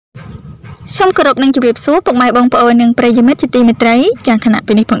សូមគោរពនឹងជម្រាបសួរពុកម៉ែបងប្អូននិងប្រិយមិត្តជាទីមេត្រីចាគណៈ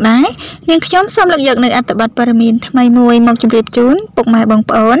ពេលនេះផងដែរនាងខ្ញុំសូមលើកយកនៅអត្ថបទព័ត៌មានថ្មីមួយមកជម្រាបជូនពុកម៉ែបង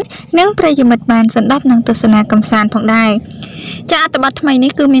ប្អូននិងប្រិយមិត្តបានសន្តាប់នឹងទស្សនាកំសាន្តផងដែរចាអត្ថបទថ្មី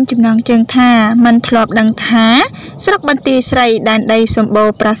នេះគឺមានចំណងជើងថាមិនធ្លាប់ដឹងថាស្រុកបន្ទាយស្រីដែនដីសម្បូរ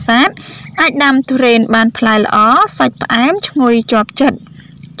ប្រាសាទអាចដាំទុរេនបានផ្លែល្អសាច់ផ្អែមឈ្ងុយជាប់ចិត្ត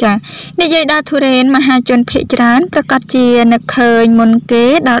ចានិយាយដល់ទុរេនមហាជនភាគច្រើនប្រកាសជានឹកឃើញមុនគេ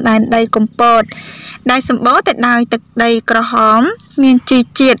ដល់ដែនដីកំពតដែលសម្បូរទៅដោយទឹកដីក្រហមមានជី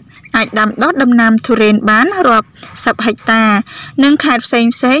ជាតិអាចដាំដុះដំណាំទុរេនបានរាប់សិបហិកតានិងខេត្តផ្សេ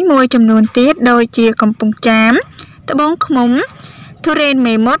ងៗមួយចំនួនទៀតដូចជាកំពង់ចាមត្បូងឃ្មុំទុរេន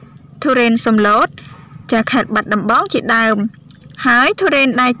មេមត់ទុរេនសំឡូតចាខេត្តបាត់ដំបងជាដើមហើយទុរេន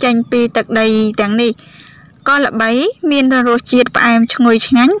ដែលចេញពីទឹកដីទាំងនេះក៏ល្បីមានរសជាតិផ្អែមឈ្ងុយ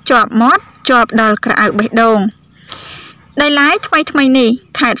ឆ្ងាញ់ជាប់មាត់ជាប់ដល់ក្រអៅបេះដូងដែលឡាយថ្មីនេះ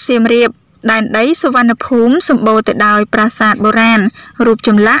ខេត្តសៀមរាបដែនដីសុវណ្ណភូមិសម្បូរទៅដោយប្រាសាទបុរាណរូបច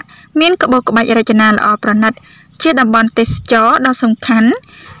ម្លាក់មានក្បូរក្បាច់រចនាល្អប្រណិតជាតំបន់ទេសចរដ៏សំខាន់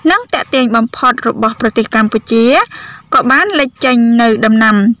និងទាក់ទាញបំផុតរបស់ប្រទេសកម្ពុជាក៏បានលេចចេញនៅដំ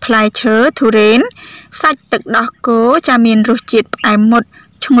ណាំផ្លែឈើទុរេនសាច់ទឹកដោះគោចាមានរសជាតិផ្អែមមុត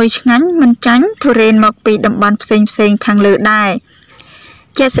ឈ្ងុយឆ្ងាញ់មិនចាញ់ទុរេនមកពីតំបន់ផ្សេងខាងលើដែរ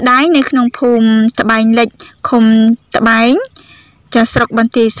ជាស្ដាយនៅក្នុងភូមិត្បែងលិចឃុំត្បែងចាស្រុកប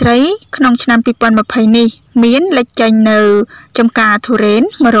ន្ទាយស្រីក្នុងឆ្នាំ2020នេះមានលេចចេញនៅចំការទុរេន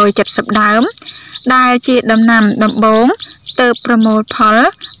170ដើមដែលជាដំណាំដំបូងទៅប្រមូលផល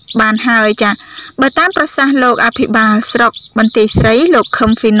បានហើយចាបើតាមប្រសាសន៍លោកអភិបាលស្រុកបន្ទាយស្រីលោកខឹ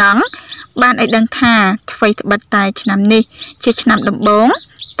មហ្វីណង់បានឲ្យដឹងថាអ្វីត្បិតតែឆ្នាំនេះជាឆ្នាំដំបូង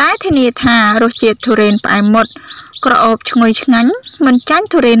តែធានាថារសជាតិទុរេនផ្អែមមុតក្រអូបឈ្ងុយឆ្ងាញ់មិនចាញ់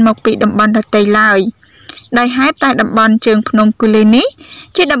ទុរេនមកពីតំបន់ដទៃឡើយដោយហេតុតែតំបន់ជើងភ្នំគូលែននេះ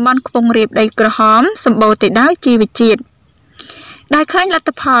ជាតំបន់ខ្ពង់រាបដីក្រហមសម្បូរទៅដោយជីវជាតិដែលឃើញលទ្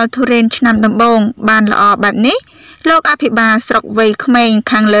ធផលទុរេនឆ្នាំដំបូងបានល្អបែបនេះលោកអភិបាលស្រុកវ័យក្មេង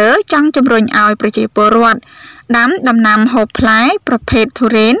ខាងលើចង់ជំរុញឲ្យប្រជាពលរដ្ឋដាំដំណាំហូបផ្លែប្រភេទទុ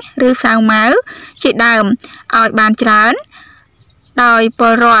រេនឬសាវម៉ាវជាដើមឲ្យបានច្រើនដោយព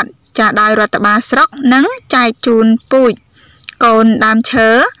លរដ្ឋចាដោយរដ្ឋបាលស្រុកនិងចែកជូនពូជកូនដើមឈើ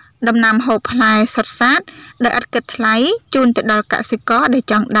ដំណាំហូបផ្លែសុទ្ធសាធដែលឥតគិតថ្លៃជូនទៅដល់កសិករដែល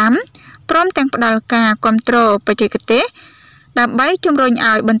ចង់ដាំព្រមទាំងផ្ដល់ការគាំទ្របច្ចេកទេសដើម្បីជំរុញ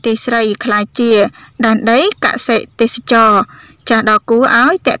ឲ្យបន្ទាយស្រីក្លាយជាដែនដីកសិទេសចរចាស់ដ៏គួរឲ្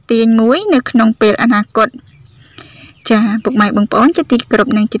យតាក់ទាញមួយនៅក្នុងពេលអនាគតចាពុកម៉ែបងប្អូនជាទីគោរព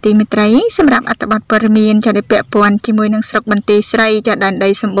និងជាទីមេត្រីសម្រាប់អត្ថបទព័ត៌មានចាដែលពាក់ព័ន្ធជាមួយនឹងស្រុកបន្ទាយស្រីចាដែនដី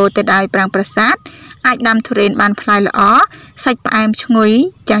សម្បូរទៅដោយប្រាង្គប្រាសាទអាចដាំទុរេនបានផ្លែល្អសាច់ផ្អែមឈ្ងុយ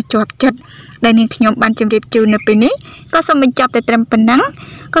ចាស់ជាប់ចិត្តដែលនាងខ្ញុំបានជម្រាបជូននៅពេលនេះក៏សូមបញ្ចប់តែត្រឹមប៉ុណ្ណឹង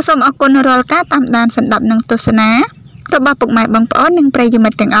ក៏សូមអរគុណរាល់ការតាមដានសន្តាប់និងទស្សនារបស់ពុកម៉ែបងប្អូននិងប្រិយមិ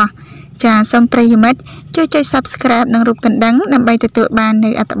ត្តទាំងអស់ចាសូមប្រិយមិត្តជួយចុច Subscribe និងរូបកណ្ដឹងដើម្បីទទួលបាននៅ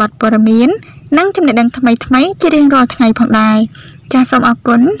អត្ថបទព័ត៌មាននិងចំណេះដឹងថ្មីៗជារៀងរាល់ថ្ងៃផងដែរចាសូមអរ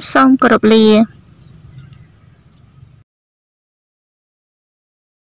គុណសូមគោរពលា